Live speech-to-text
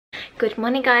Good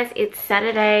morning guys, it's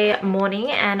Saturday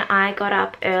morning and I got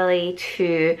up early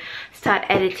to start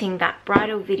editing that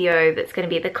bridal video that's going to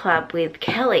be at the club with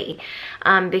Kelly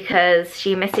because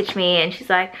she messaged me and she's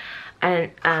like,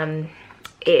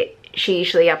 she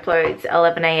usually uploads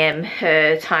 11 AM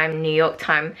her time, New York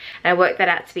time, and I worked that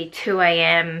out to be 2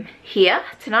 AM here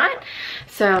tonight.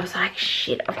 So I was like,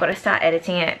 shit, I've got to start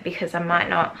editing it because I might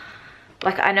not,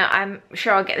 like, I know, I'm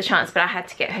sure I'll get the chance, but I had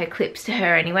to get her clips to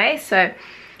her anyway. So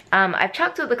I've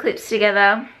chucked all the clips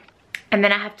together and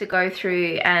then I have to go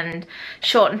through and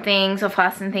shorten things or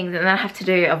fasten things, and then I have to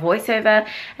do a voiceover,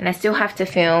 and I still have to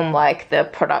film like the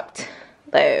product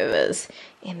layovers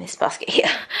in this basket here.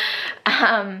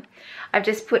 I've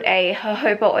just put a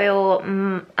jojoba oil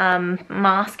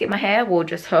mask in my hair, well,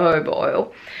 just jojoba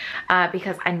oil,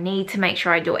 because I need to make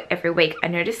sure I do it every week. I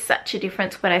noticed such a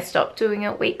difference when I stopped doing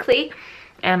it weekly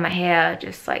and my hair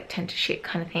just like turned to shit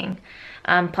kind of thing.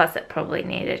 Plus it probably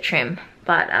needed a trim,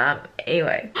 but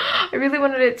anyway, I really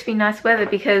wanted it to be nice weather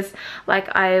because like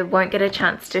I won't get a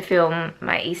chance to film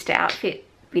my Easter outfit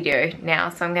video now,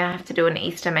 so I'm gonna have to do an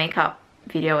Easter makeup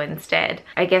video instead,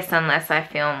 I guess, unless I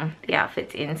film the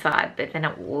outfits inside, but then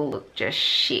it will look just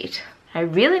shit. I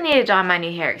really need to dye my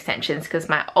new hair extensions because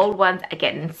my old ones are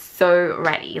getting so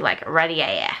ratty, like ratty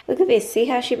AF. Look at this, see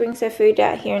how she brings her food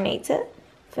out here and eats it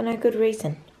for no good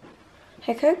reason.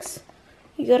 Hey Cokes,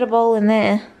 you got a bowl in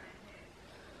there.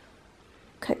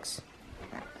 Cokes.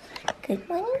 Good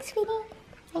morning, sweetie.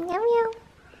 I love you.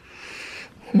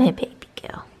 My baby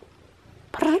girl.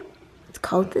 It's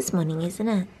cold this morning, isn't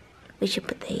it? We should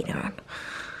put the heater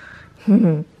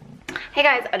on. Hey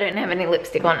guys, I don't have any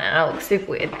lipstick on and I look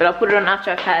super weird, but I'll put it on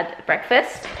after I've had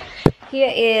breakfast.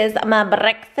 Here is my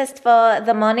breakfast for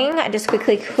the morning. I just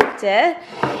quickly cooked it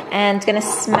and gonna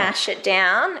smash it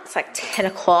down. It's like 10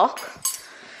 o'clock.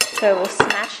 So we'll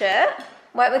smash it.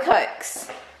 What with Cokes?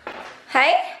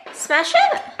 Hey, smash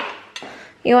it?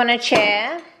 You want a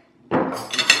chair? She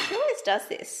always does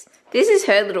this. This is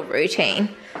her little routine.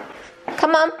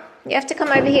 Come on, you have to come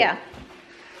over here.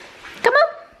 Come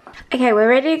on. Okay, we're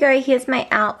ready to go. Here's my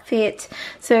outfit.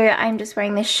 So I'm just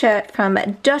wearing this shirt from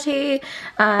Dottie.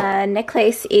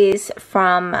 Necklace is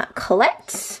from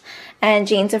Colette. And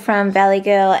jeans are from Valley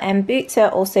Girl, and boots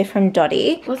are also from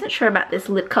Dottie. Wasn't sure about this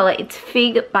lip color. It's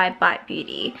Fig by Bite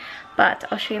Beauty. But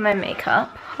I'll show you my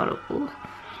makeup. Hold on.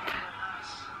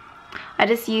 I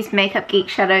just used Makeup Geek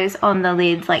shadows on the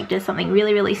lids, like just something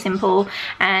really, really simple.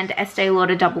 And Estee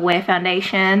Lauder Double Wear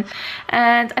Foundation.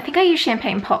 And I think I used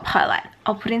Champagne Pop highlight.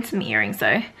 I'll put in some earrings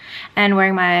though. And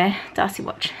wearing my Darcy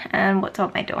watch. And what's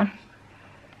old mate doing?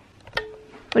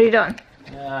 What are you doing?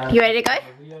 You ready to go?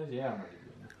 Yeah.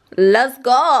 Let's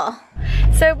go.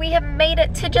 So we have made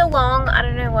it to Geelong. I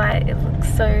don't know why it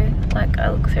looks so, like I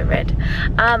look so red.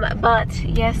 But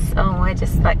yes, oh, we're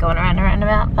just like going around and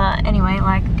about. But anyway,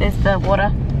 like there's the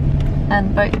water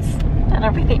and boats and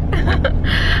everything.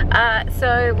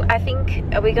 So I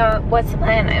think, are we going, what's the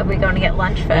plan? Are we going to get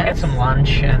lunch first? We'll get some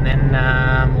lunch and then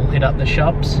we'll hit up the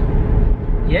shops.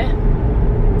 Yeah.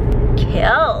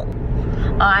 Kill.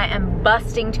 I am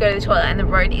busting to go to the toilet and the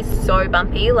road is so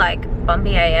bumpy, like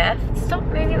bumpy AF. Stop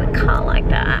moving the car like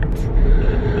that.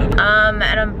 And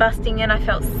I'm busting in. I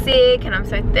felt sick and I'm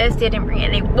so thirsty. I didn't bring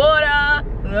any water.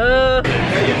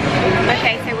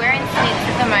 Okay, so we're in Sneaks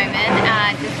at the moment,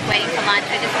 just waiting for lunch.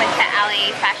 I just went to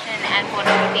Ali Fashion and bought a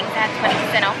few things. I had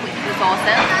 20% off, which was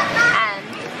awesome. And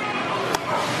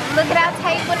look at our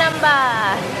table number.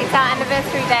 It's our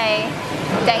anniversary date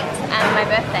and my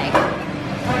birthday.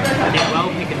 I did well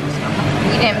picking this number.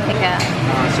 You didn't pick it.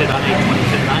 I said I need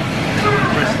 22, mate.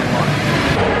 Press the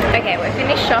button. Okay, we're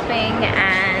finished shopping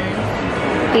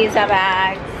and here's our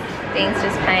bag. Dean's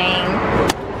just paying.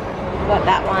 Got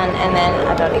that one and then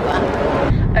a Dottie one.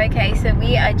 Okay, so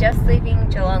we are just leaving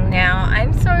Geelong now.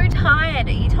 I'm so tired.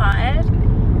 Are you tired?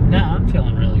 No, I'm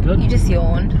feeling really good. You just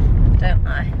yawned, don't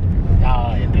lie.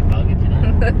 Oh, you're a bit buggered, you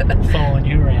know. Following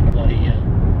you around a bloody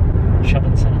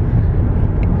shopping centre.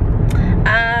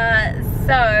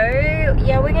 So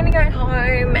yeah, we're gonna go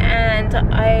home and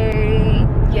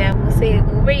we'll see,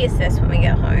 we'll reassess when we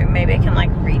get home. Maybe I can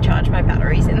like recharge my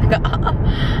batteries in the car.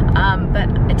 But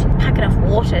I didn't pack enough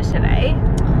water today.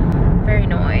 Very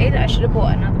annoyed. I should have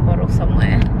bought another bottle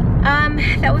somewhere.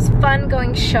 That was fun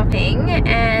going shopping,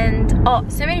 and oh,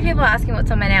 so many people are asking what's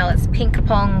on my nail. It's Pink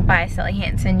Pong by Sally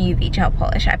Hansen UV gel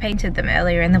polish. I painted them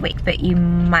earlier in the week, but you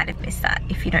might have missed that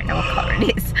if you don't know what color it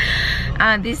is.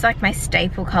 This is like my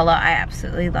staple color. I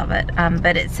absolutely love it,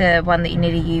 but it's one that you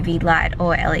need a UV light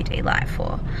or LED light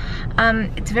for.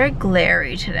 It's very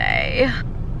glary today.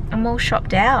 I'm all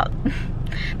shopped out.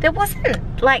 There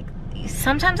wasn't like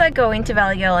sometimes I go into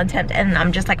Valley Girl and Tempt and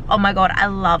I'm just like, oh my god, I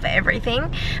love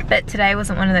everything. But today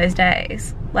wasn't one of those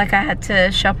days. Like, I had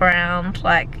to shop around,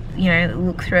 like, you know,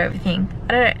 look through everything.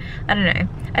 I don't know.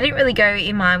 I didn't really go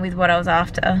in mind with what I was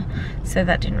after, so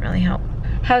that didn't really help.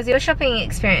 How was your shopping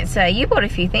experience today? You bought a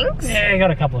few things. Yeah, I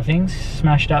got a couple of things.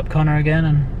 Smashed up Connor again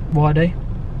and YD.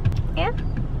 Yeah.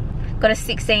 Got a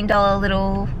 $16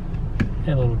 little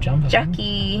jumper.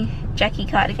 Jackie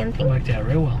cardigan thing. It worked out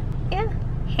real well. Yeah.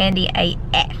 Handy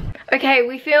AF. Okay,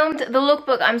 we filmed the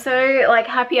lookbook. I'm so like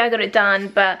happy I got it done,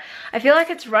 but I feel like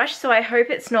it's rushed, so I hope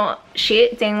it's not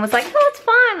shit. Dean was like, no, it's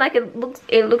fine. Like,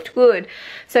 it looked good.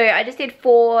 So I just did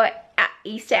 4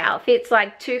 Easter outfits,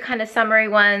 like 2 kind of summery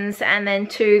ones and then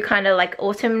 2 kind of like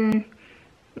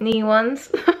autumn-y ones.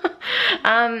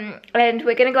 And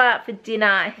we're gonna go out for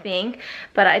dinner, I think,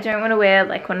 but I don't want to wear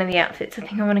like one of the outfits. I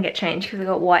think I want to get changed because I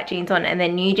got white jeans on and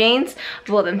then new jeans. I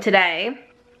bought them today.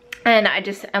 And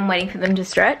I'm waiting for them to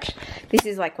stretch. This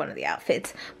is like one of the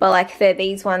outfits. But like they're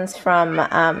these ones from,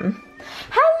 hello!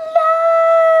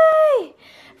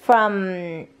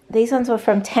 These ones were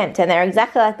from Tempt and they're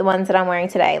exactly like the ones that I'm wearing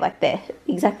today. Like they're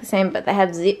exactly the same, but they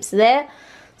have zips there.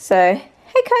 So,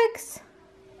 hey Cokes!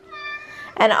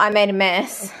 And I made a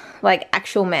mess, like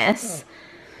actual mess.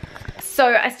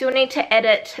 So I still need to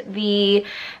edit the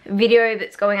video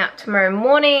that's going up tomorrow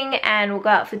morning and we'll go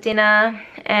out for dinner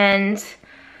and...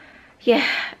 yeah,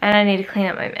 and I need to clean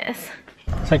up my mess.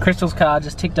 So Crystal's car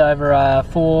just ticked over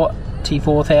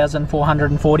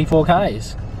 44,444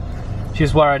 Ks. She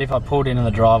was worried if I pulled into the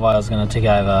driveway I was going to tick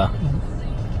over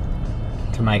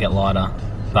to make it lighter.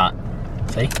 But,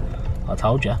 see, I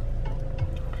told you.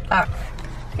 Oh,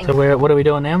 so what are we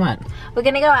doing now, mate? We're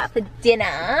going to go out for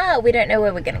dinner. We don't know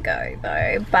where we're going to go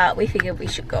though, but we figured we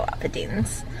should go out for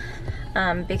dinners.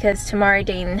 Because tomorrow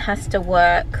Dean has to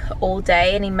work all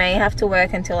day and he may have to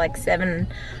work until like 7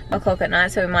 o'clock at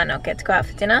night, so we might not get to go out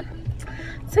for dinner.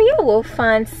 So yeah, we'll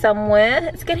find somewhere.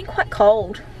 It's getting quite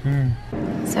cold.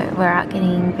 So we're out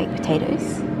getting baked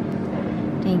potatoes.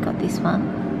 Dean got this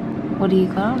one. What do you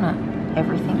got on it?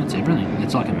 Everything? It's everything.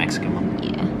 It's like a Mexican one.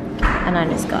 Yeah. And I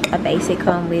just got a basic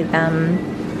one with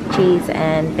cheese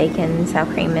and bacon, sour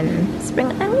cream and spring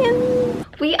onion.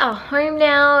 We are home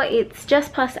now. It's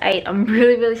just past 8. I'm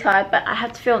really tired, but I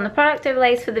have to film the product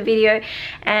overlays for the video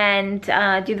and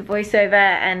do the voiceover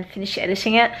and finish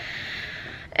editing it.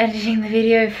 Editing the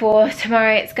video for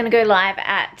tomorrow. It's going to go live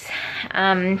at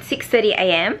 6:30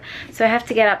 AM. So I have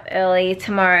to get up early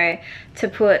tomorrow to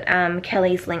put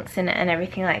Kelly's links in it and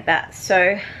everything like that.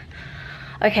 So,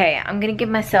 okay, I'm going to give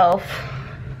myself...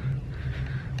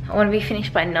 I want to be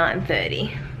finished by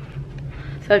 9:30.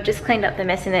 So I've just cleaned up the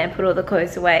mess in there and put all the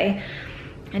clothes away.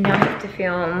 And now I have to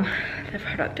film the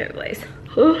product overlays.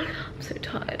 I'm so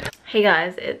tired. Hey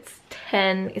guys, it's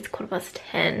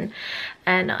 10:15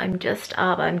 and I'm just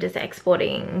up. I'm just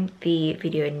exporting the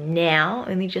video now.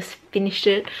 Only just finished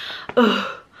it. And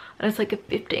it's like a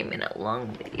 15-minute long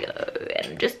video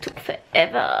and it just took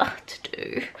forever to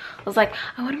do. I was like,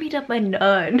 I want to be done by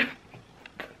 9.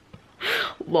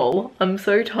 Lol, I'm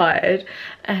so tired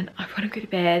and I want to go to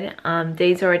bed.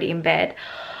 Dee's already in bed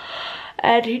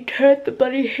and he turned the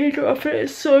bloody heater off and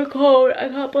it's so cold. I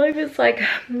can't believe it's like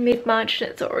mid-March and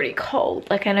it's already cold.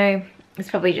 Like, I know it's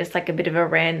probably just like a bit of a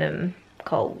random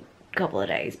cold couple of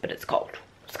days, but it's cold.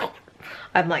 It's cold.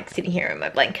 I'm like sitting here in my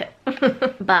blanket.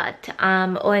 But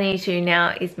all I need to do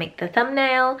now is make the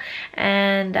thumbnail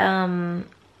and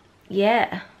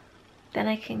yeah, then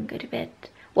I can go to bed.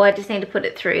 Well, I just need to put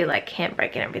it through like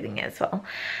handbrake and everything as well.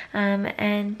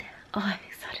 And oh, I'm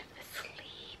excited for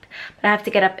sleep. But I have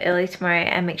to get up early tomorrow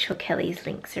and make sure Kelly's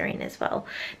links are in as well.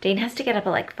 Dean has to get up at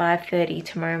like 5:30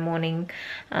 tomorrow morning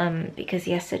because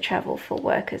he has to travel for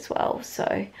work as well.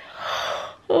 So,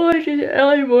 oh, just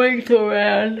early mornings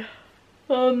around.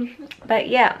 But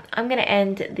yeah, I'm gonna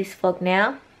end this vlog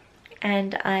now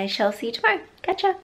and I shall see you tomorrow. Catch ya.